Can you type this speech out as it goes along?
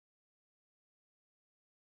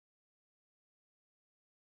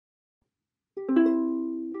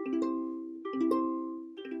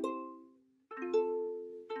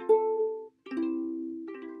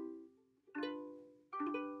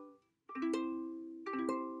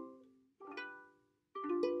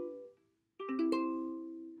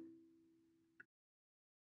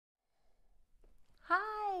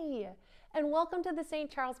and welcome to the St.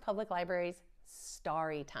 Charles Public Library's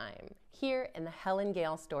Starrytime, here in the Helen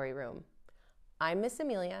Gale Story Room. I'm Miss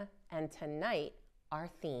Amelia, and tonight our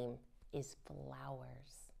theme is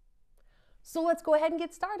flowers. So let's go ahead and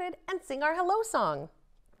get started and sing our hello song.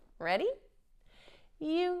 Ready?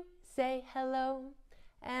 You say hello,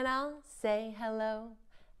 and I'll say hello,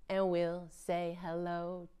 and we'll say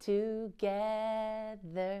hello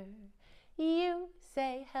together. You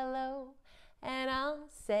say hello, and I'll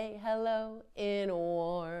say hello in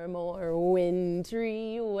warm or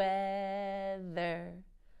wintry weather.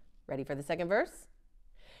 Ready for the second verse?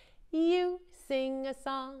 You sing a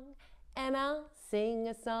song, and I'll sing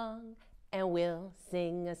a song, and we'll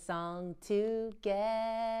sing a song together.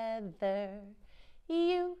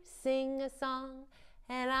 You sing a song,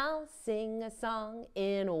 and I'll sing a song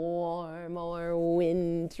in warm or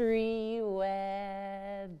wintry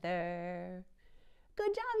weather.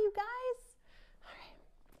 Good job, you guys. All right,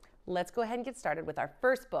 let's go ahead and get started with our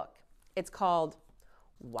first book. It's called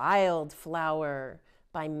Wildflower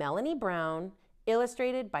by Melanie Brown,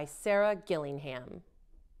 illustrated by Sarah Gillingham.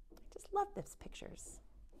 I just love these pictures.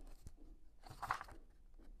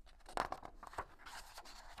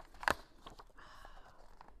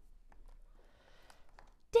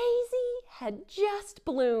 Daisy had just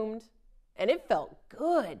bloomed, and it felt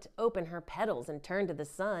good to open her petals and turn to the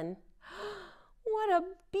sun. What a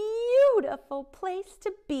beautiful place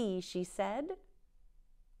to be, she said.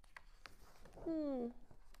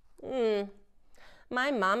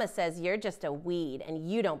 My mama says you're just a weed and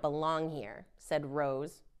you don't belong here, said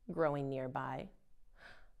Rose, growing nearby.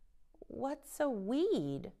 What's a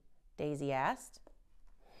weed? Daisy asked.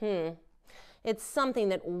 It's something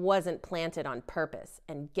that wasn't planted on purpose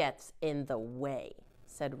and gets in the way,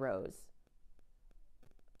 said Rose.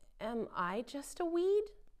 Am I just a weed?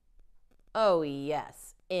 Oh,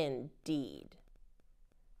 yes, indeed.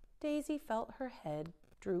 Daisy felt her head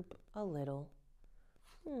droop a little.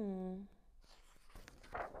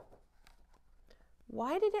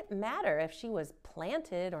 Why did it matter if she was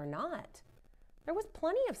planted or not? There was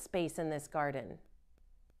plenty of space in this garden.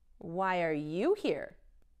 Why are you here?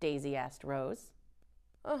 Daisy asked Rose.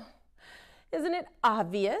 Oh, isn't it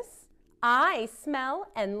obvious? I smell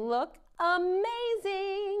and look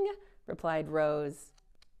amazing, replied Rose.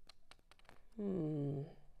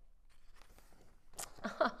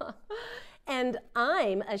 And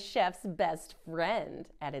I'm a chef's best friend,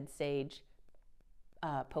 added Sage,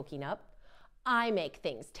 poking up. I make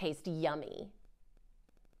things taste yummy.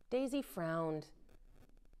 Daisy frowned.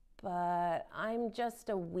 But I'm just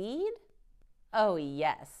a weed? Oh,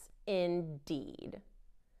 yes, indeed.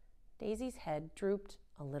 Daisy's head drooped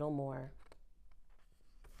a little more.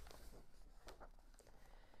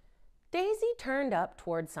 Daisy turned up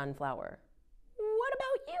toward Sunflower. What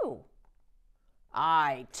about you?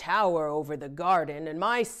 I tower over the garden, and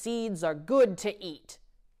my seeds are good to eat.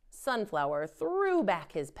 Sunflower threw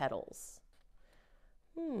back his petals.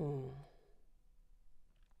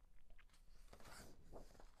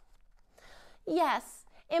 Yes,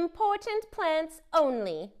 important plants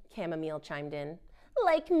only, Chamomile chimed in.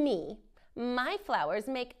 Like me, my flowers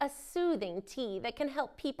make a soothing tea that can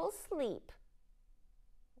help people sleep.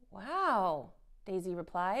 Wow, Daisy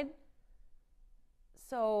replied.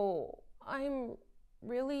 So I'm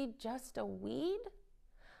really just a weed?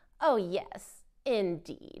 Oh, yes,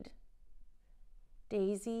 indeed.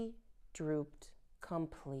 Daisy drooped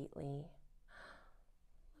completely.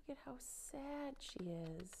 Look at how sad she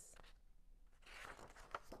is.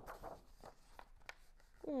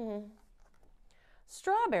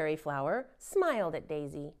 Strawberry Flower smiled at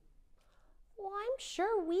Daisy. Well, I'm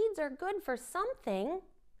sure weeds are good for something.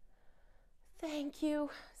 Thank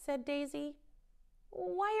you, said Daisy.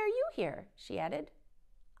 Why are you here? She added.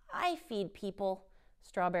 I feed people,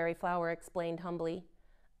 Strawberry Flower explained humbly.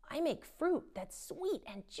 I make fruit that's sweet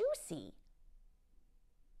and juicy.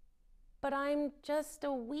 But I'm just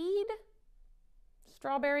a weed?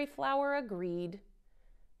 Strawberry Flower agreed.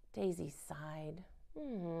 Daisy sighed.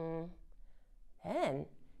 Then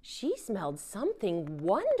she smelled something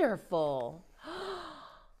wonderful.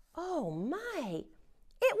 Oh my,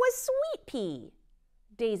 it was Sweet Pea.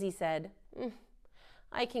 Daisy said,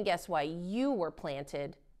 I can guess why you were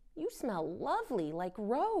planted. You smell lovely like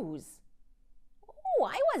Rose. Oh,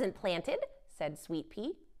 I wasn't planted, said Sweet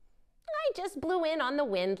Pea. I just blew in on the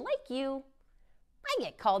wind like you. I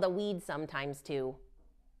get called a weed sometimes too.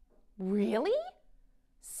 Really?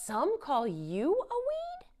 Some call you a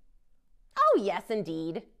weed? Oh, yes,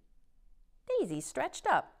 indeed. Daisy stretched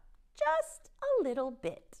up just a little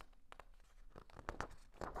bit.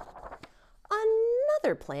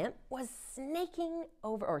 Another plant was sneaking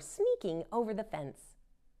over the fence.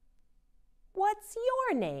 What's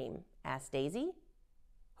your name? Asked Daisy.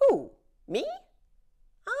 Who? Me?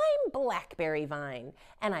 I'm Blackberry Vine,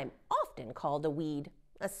 and I'm often called a weed,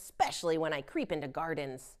 especially when I creep into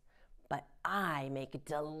gardens. But I make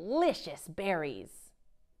delicious berries.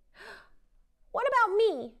 What about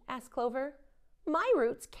me? Asked Clover. My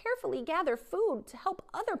roots carefully gather food to help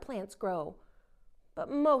other plants grow,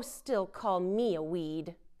 but most still call me a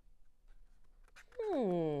weed.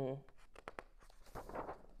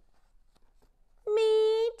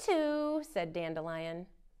 Me too, said Dandelion.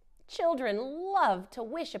 Children love to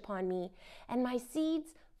wish upon me, and my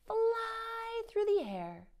seeds fly through the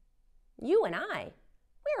air. You and I,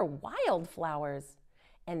 we're wildflowers,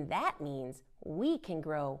 and that means we can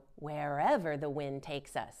grow wherever the wind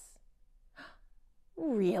takes us.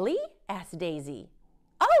 Really? Asked Daisy.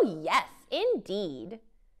 Oh, yes, indeed.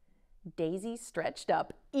 Daisy stretched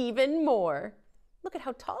up even more. Look at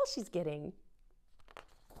how tall she's getting.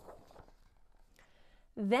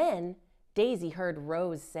 Then Daisy heard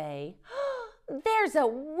Rose say, "There's a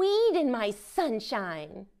weed in my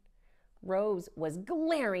sunshine." Rose was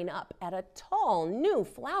glaring up at a tall new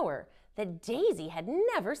flower that Daisy had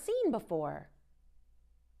never seen before.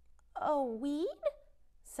 "A weed?"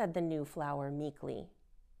 said the new flower meekly.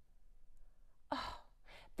 "Oh,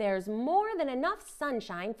 there's more than enough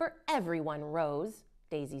sunshine for everyone, Rose,"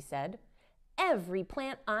 Daisy said. "Every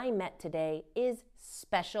plant I met today is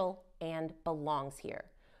special and belongs here,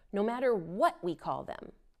 no matter what we call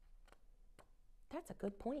them." That's a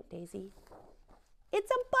good point, Daisy. It's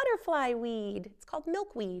a butterfly weed. It's called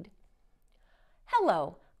milkweed.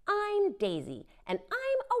 "Hello, I'm Daisy, and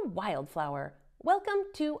I'm a wildflower.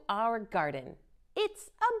 Welcome to our garden. It's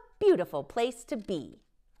a beautiful place to be."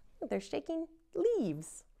 They're shaking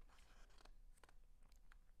leaves.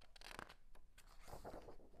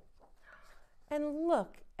 And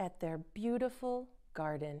look at their beautiful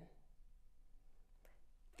garden.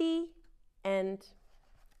 The end.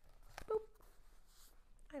 Boop.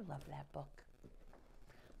 I love that book.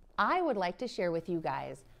 I would like to share with you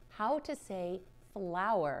guys how to say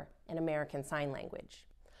flower in American Sign Language.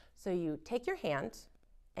 So you take your hand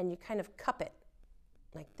and you kind of cup it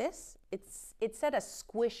like this. It said a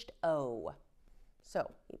squished O. So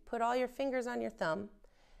you put all your fingers on your thumb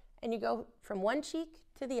and you go from one cheek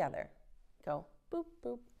to the other. Go boop,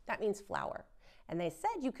 boop. That means flower. And they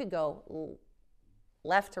said you could go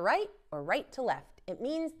left to right or right to left. It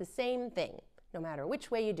means the same thing, no matter which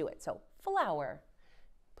way you do it. So flower.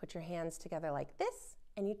 Put your hands together like this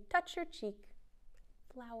and you touch your cheek.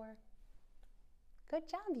 Flower. Good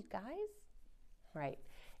job, you guys. Right,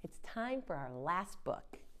 it's time for our last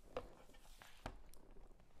book.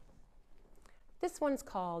 This one's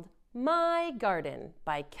called My Garden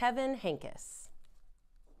by Kevin Henkes.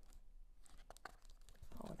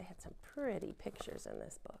 Oh, they had some pretty pictures in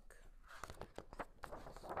this book.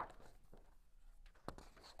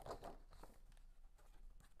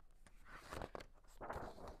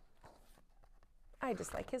 I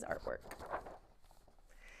just like his artwork.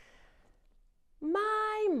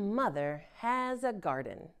 My mother has a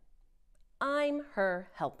garden. I'm her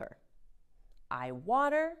helper. I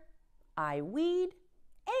water, I weed,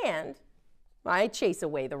 and I chase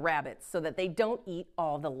away the rabbits so that they don't eat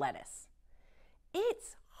all the lettuce.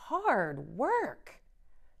 It's hard work,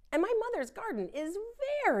 and my mother's garden is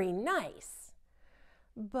very nice.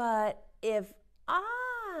 But if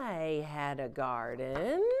I had a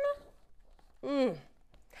garden,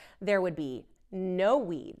 there would be no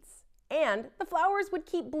weeds, and the flowers would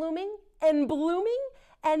keep blooming and blooming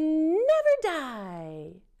and never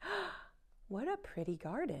die. What a pretty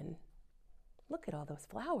garden. Look at all those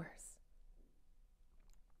flowers.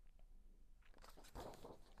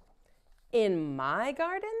 In my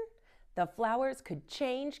garden, the flowers could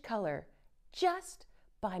change color just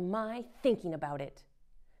by my thinking about it.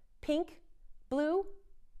 Pink, blue,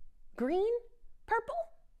 green, purple,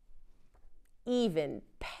 even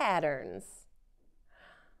patterns.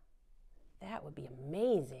 That would be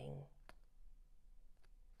amazing.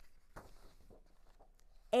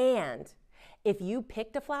 And if you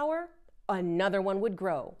picked a flower, another one would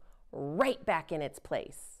grow right back in its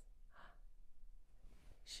place.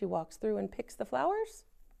 She walks through and picks the flowers,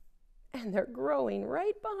 and they're growing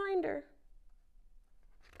right behind her.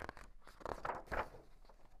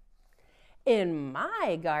 In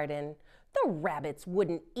my garden, the rabbits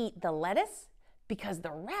wouldn't eat the lettuce because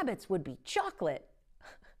the rabbits would be chocolate,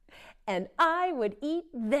 and I would eat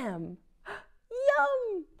them.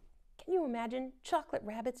 Yum! Can you imagine chocolate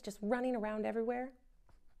rabbits just running around everywhere?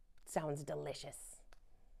 Sounds delicious.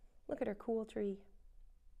 Look at her cool tree.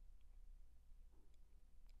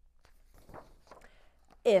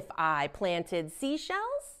 If I planted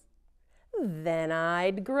seashells, Then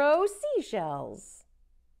I'd grow seashells.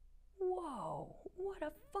 Whoa, what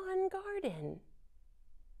a fun garden.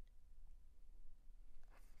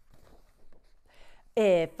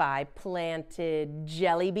 If I planted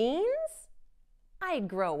jelly beans, I'd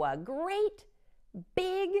grow a great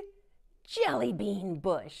big jelly bean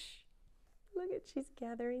bush. Look at, she's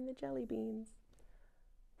gathering the jelly beans.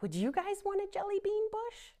 Would you guys want a jelly bean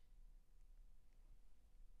bush?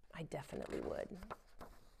 I definitely would.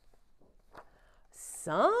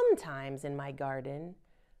 Sometimes in my garden,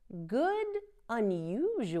 good,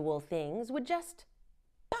 unusual things would just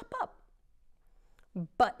pop up.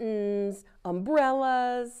 Buttons,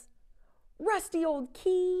 umbrellas, rusty old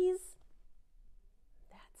keys.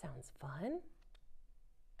 That sounds fun.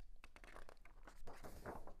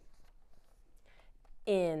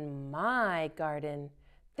 In my garden,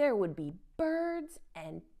 there would be birds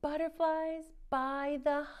and butterflies by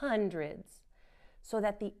the hundreds, so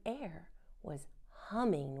that the air was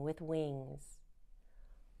humming with wings.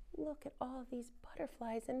 Look at all these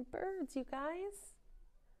butterflies and birds, you guys.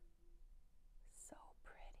 So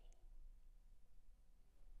pretty.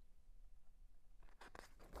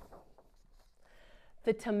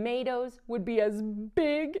 The tomatoes would be as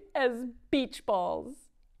big as beach balls,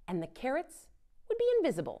 and the carrots would be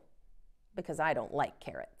invisible, because I don't like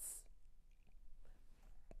carrots.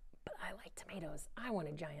 But I like tomatoes. I want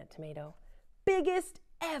a giant tomato. Biggest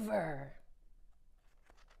ever.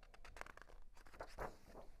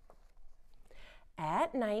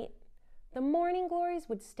 At night, the morning glories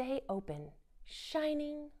would stay open,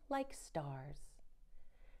 shining like stars.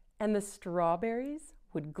 And the strawberries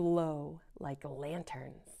would glow like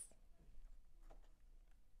lanterns.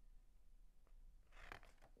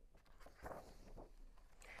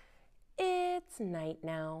 It's night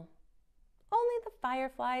now. Only the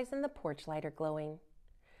fireflies and the porch light are glowing.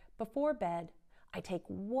 Before bed, I take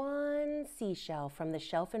one seashell from the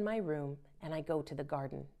shelf in my room and I go to the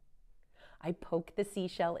garden. I poke the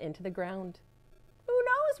seashell into the ground. Who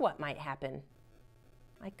knows what might happen?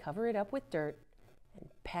 I cover it up with dirt and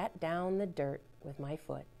pat down the dirt with my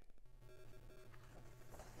foot.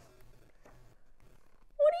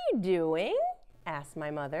 "What are you doing?" asks my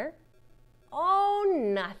mother. "Oh,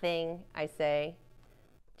 nothing," I say.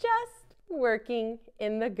 "Just working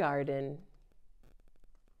in the garden."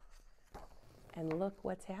 And look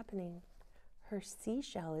what's happening. Her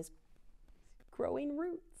seashell is growing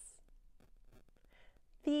roots.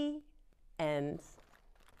 The end.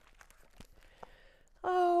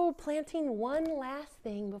 Oh, planting one last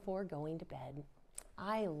thing before going to bed.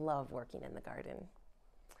 I love working in the garden.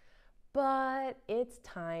 But it's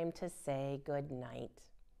time to say good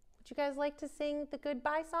night. Would you guys like to sing the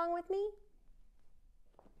goodbye song with me?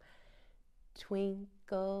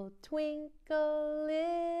 Twinkle, twinkle,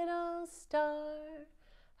 little star,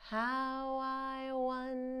 how I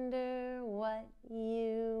wonder what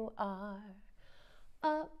you are.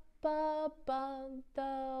 Up above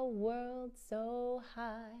the world so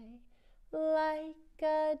high, like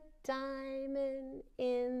a diamond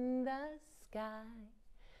in the sky.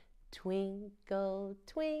 Twinkle,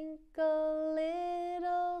 twinkle,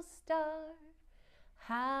 little star,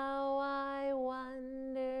 how I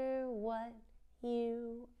wonder what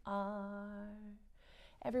you are.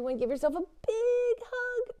 Everyone give yourself a big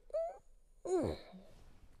hug.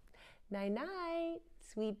 Night-night,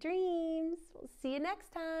 sweet dreams. We'll see you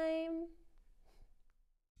next time.